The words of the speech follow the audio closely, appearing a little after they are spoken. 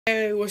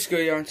Hey, what's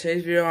good, y'all? In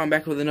today's video, I'm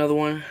back with another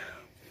one.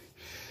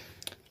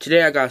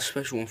 Today, I got a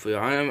special one for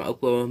y'all. I'm gonna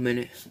upload in a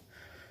minute.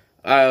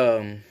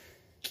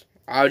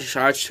 I just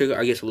took,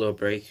 I guess, a little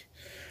break.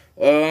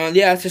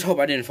 Yeah, I just hope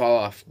I didn't fall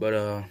off, but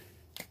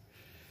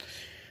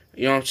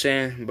you know what I'm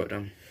saying? But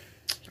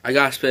I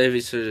got a special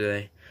video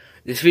today.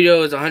 This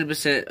video is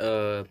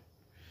 100%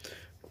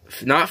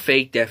 not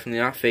fake,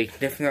 definitely not fake,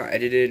 definitely not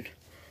edited.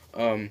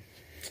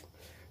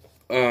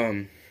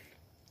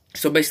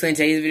 So basically, in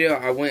today's video,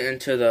 I went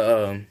into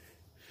the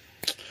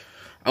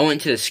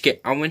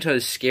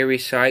scary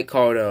site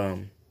called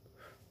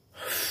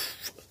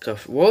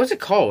what was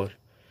it called?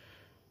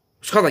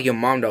 It's called like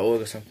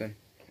yourmom.org or something.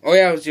 Oh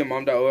yeah, it was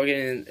yourmom.org,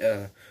 and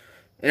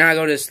I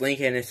go to this link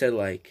and it said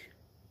like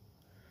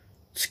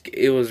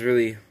it was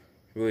really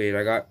weird.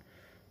 I got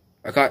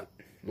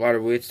a lot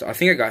of weird stuff. I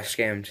think I got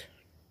scammed, if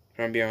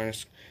I'm gonna be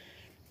honest,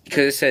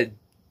 because it said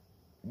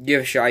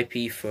give us your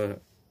IP for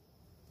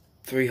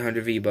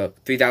 3,000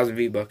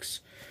 V-Bucks.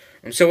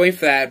 I'm still waiting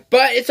for that,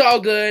 but it's all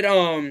good.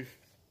 I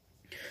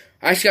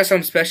actually got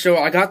something special.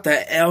 I got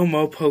the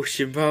Elmo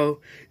potion, bro.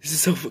 This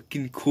is so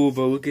fucking cool,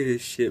 bro. Look at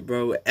this shit,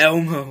 bro.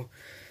 Elmo.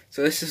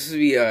 So this is to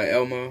be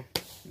Elmo,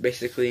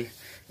 basically.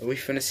 And we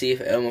finna see if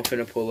Elmo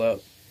finna pull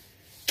up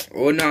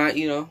or not,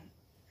 you know.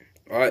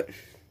 Alright.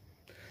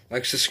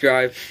 Like,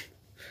 subscribe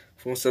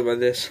for more stuff like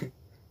this.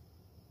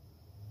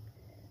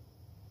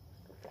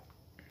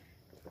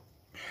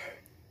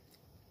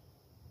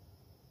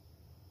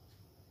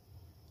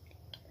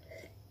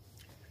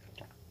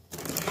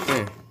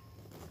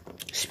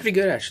 It's pretty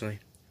good, actually.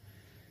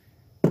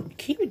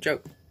 Can't even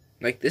joke.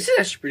 Like, this is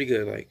actually pretty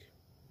good.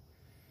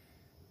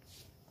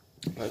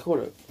 Like, hold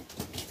up,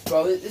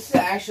 bro. This is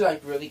actually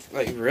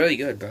really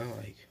good, bro.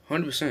 Like,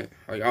 100%.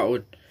 Like, I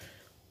would.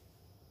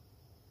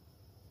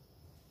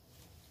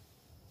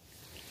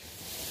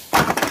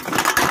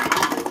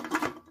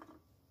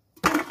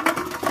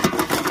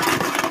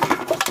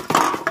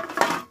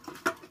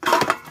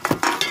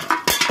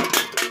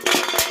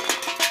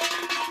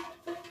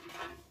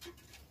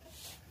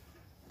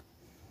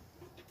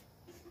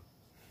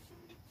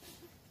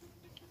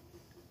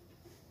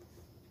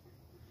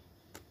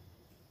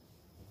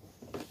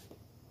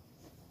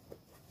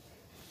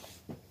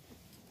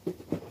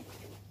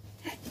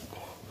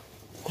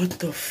 What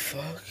the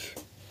fuck?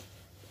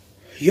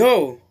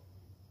 Yo!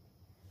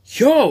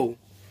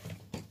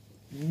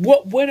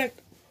 What? Look at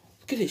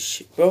this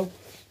shit, bro.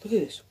 Look at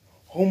this.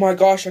 Oh my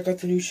gosh, I got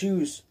the new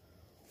shoes.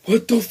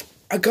 What the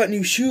I got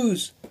new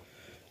shoes.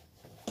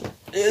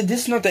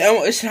 This is not the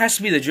Elmo. This has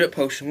to be the drip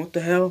potion. What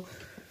the hell?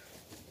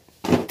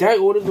 Did I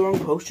order the wrong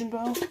potion,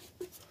 bro?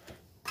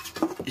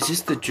 Is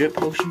this the drip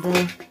potion,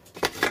 bro?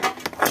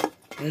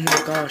 Oh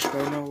my gosh,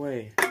 bro. No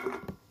way.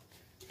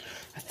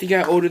 I think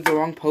I ordered the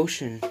wrong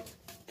potion.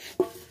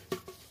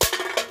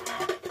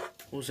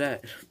 What was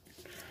that?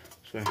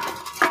 Sorry.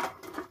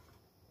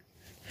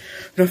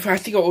 No, I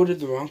think I ordered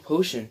the wrong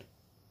potion.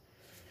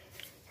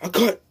 I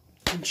got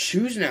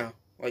shoes now.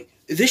 Like,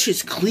 this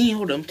shit's clean.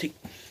 Hold on,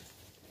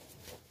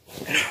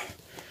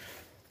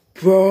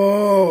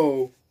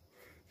 Bro!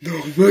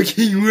 No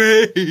fucking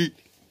way!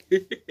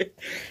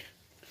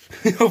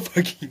 No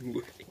fucking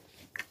way.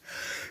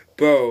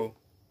 Bro.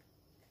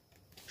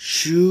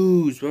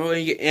 Shoes, bro.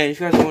 And if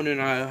you guys are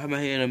wondering, I have my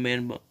hand in a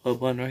man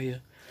bun right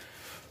here.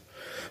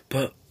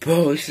 But,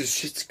 bro,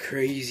 shit's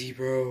crazy,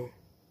 bro.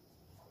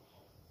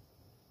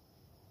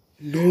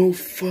 No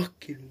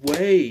fucking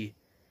way.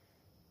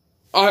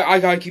 I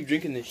gotta keep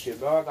drinking this shit,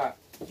 bro. I got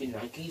fucking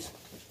Nikes.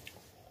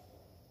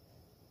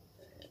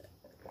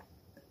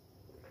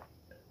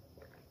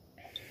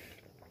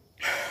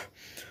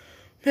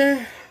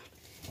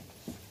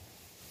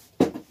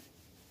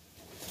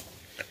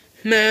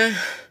 Man.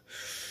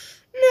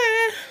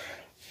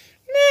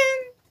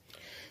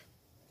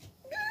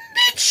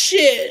 That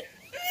shit.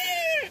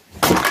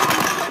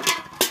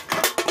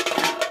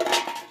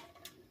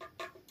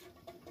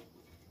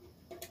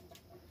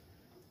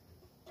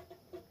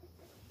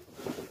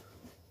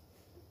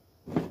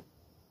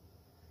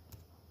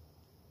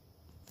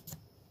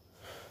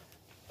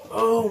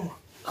 Oh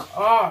my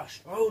gosh,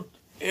 bro.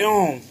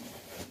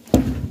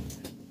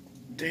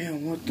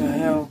 Damn, what the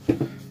hell?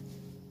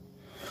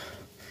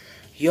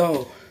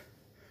 Yo,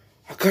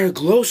 I got a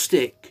glow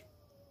stick.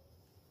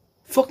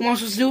 Fuck am I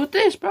supposed to do with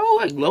this, bro?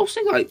 Like, glow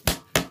stick? Like, the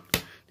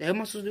hell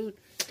am I supposed to do with?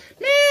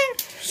 Man,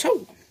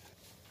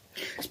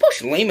 it's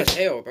potion lame as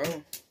hell, bro.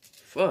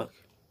 Fuck.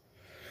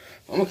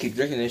 I'm gonna keep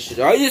drinking this shit.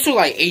 This was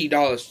like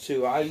 $80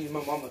 too. I use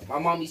my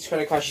mom uses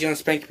credit card. She doesn't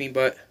spank me,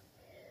 but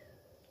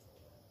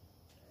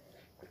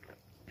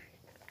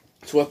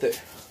it's worth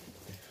it.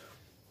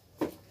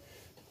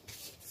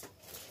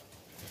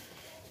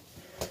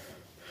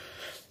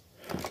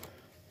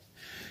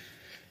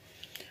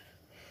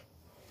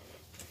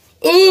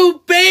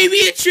 Ooh,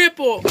 baby, a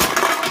triple.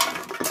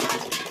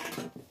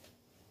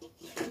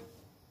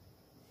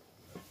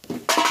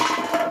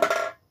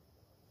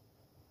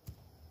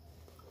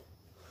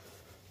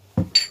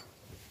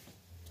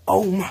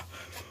 Oh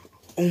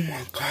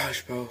my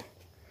gosh, bro.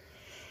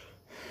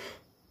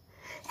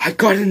 I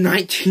got a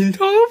 $19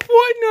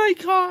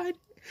 Fortnite card.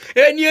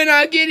 And you're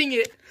not getting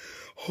it.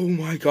 Oh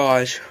my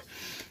gosh.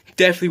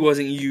 Definitely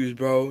wasn't used,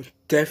 bro.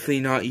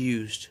 Definitely not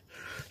used.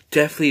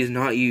 Definitely is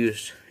not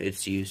used.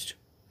 It's used.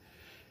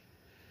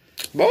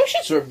 Bro,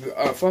 shit's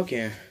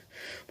fucking...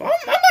 Bro, I'm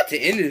about to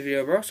end this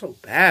video, bro. It's so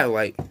bad,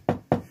 like...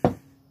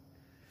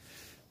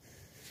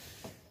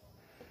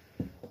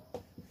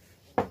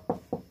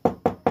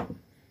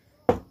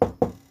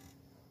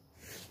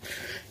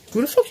 Who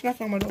the fuck's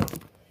knocking on my door?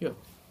 Yo.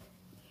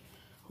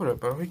 Hold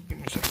up, bro. Give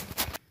me a second.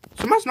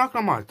 Somebody's knocking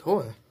on my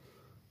door.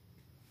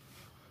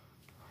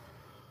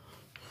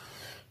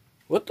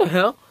 What the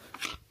hell?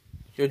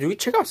 Yo, do we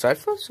check outside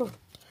first? Or?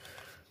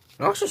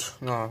 No, it's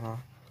just... No.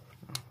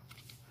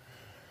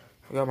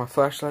 I got my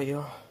flashlight,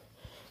 yo.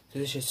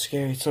 This shit's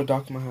scary. It's so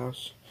dark in my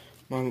house.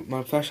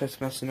 My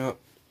flashlight's messing up.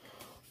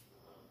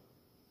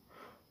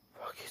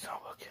 Fuck, it's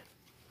not working.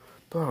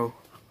 Bro.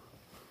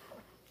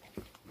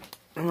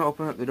 I'm gonna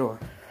open up the door.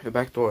 The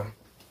back door.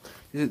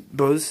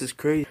 Bro, this is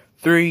crazy.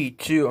 3,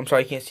 2... I'm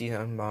sorry, I can't see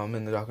him. I'm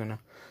in the dark right now.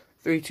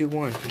 3, 2,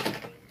 1.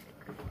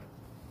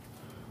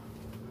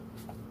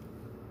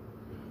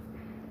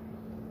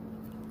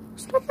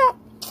 Stop that.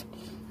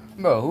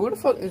 Bro, who the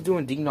fuck is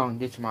doing ding dong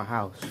ditch in my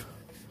house?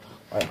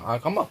 Like,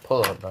 I'm gonna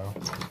pull up, bro.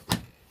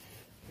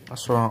 I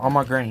swear, on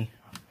my granny.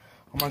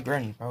 On my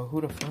granny, bro.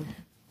 Who the fuck?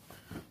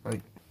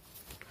 Like,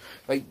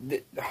 I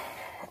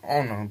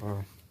don't know,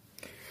 bro.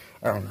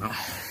 I don't know.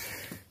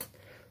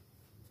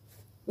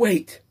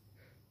 Wait.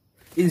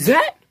 Is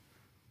that?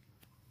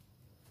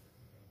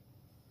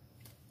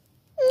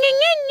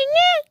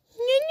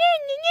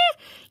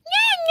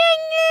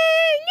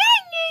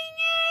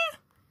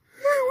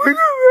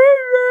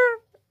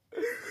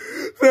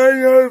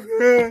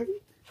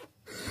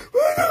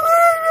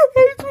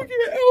 It's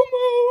fucking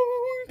Elmo.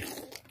 It's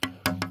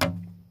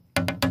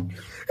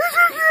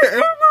fucking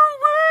Elmo,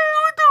 man.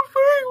 What the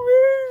fuck,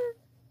 man?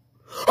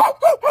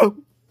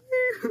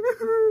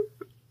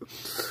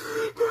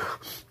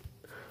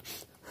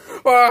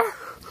 I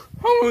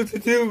don't know what to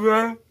do,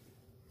 man.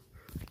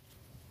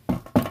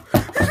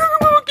 He's like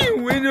a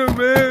fucking window,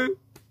 man.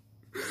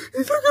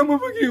 He's like a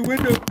motherfucking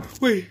window.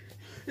 Wait.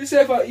 It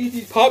said if I eat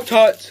these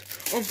Pop-Tarts,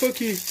 I'm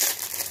fucking...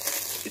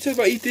 It said if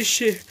I eat this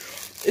shit,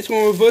 it's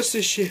gonna reverse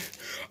this shit.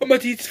 I'm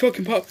about to eat this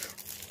fucking pop.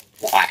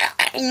 I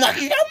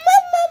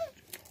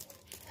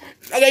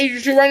gotta eat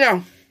this shit right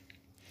now.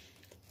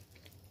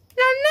 Nom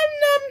nom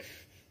nom.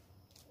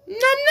 Nom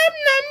nom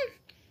nom.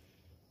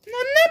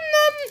 Nom nom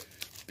nom.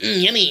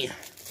 Yummy.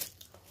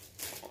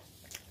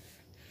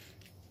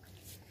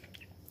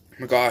 Oh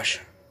my gosh.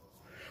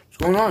 What's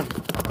going on?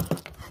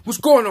 What's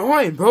going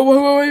on,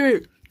 bro?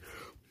 Wait.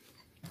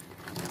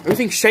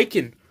 Everything's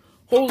shaking.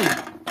 Holy.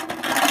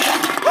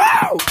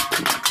 Wow!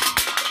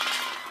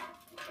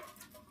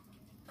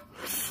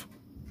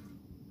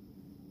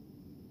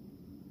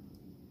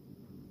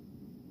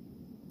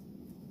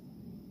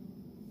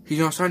 He's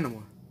not outside no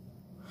more.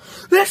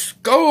 Let's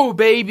go,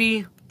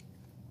 baby!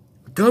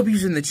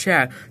 W's in the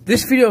chat.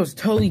 This video is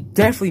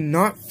definitely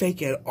not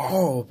fake at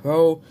all,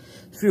 bro.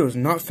 This video is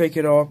not fake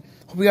at all.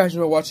 Hope you guys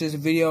enjoy watching this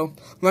video.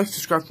 Like,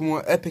 subscribe for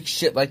more epic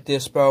shit like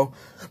this, bro.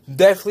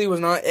 Definitely was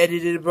not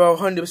edited, bro.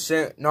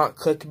 100% not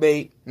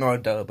clickbait. No,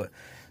 duh, but...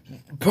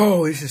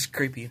 Bro, this is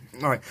creepy.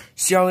 Alright,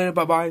 see y'all later.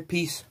 Bye-bye.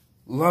 Peace.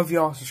 Love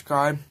y'all.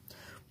 Subscribe.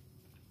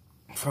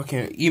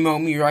 Fucking email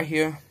me right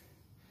here.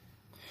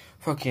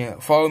 Fucking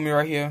follow me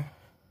right here.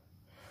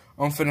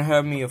 I'm finna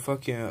have me a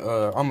fucking, I'm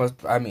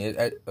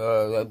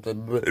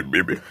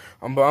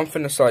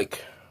finna,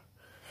 like,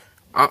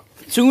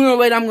 sooner or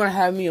later, I'm gonna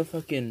have me a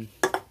fucking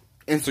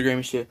Instagram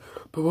and shit.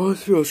 But bro,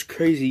 this feels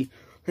crazy.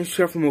 Let's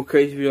try for more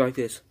crazy video like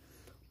this.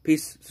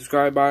 Peace.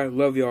 Subscribe. Bye.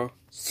 Love y'all.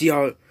 See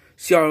y'all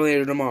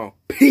later tomorrow.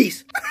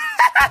 Peace.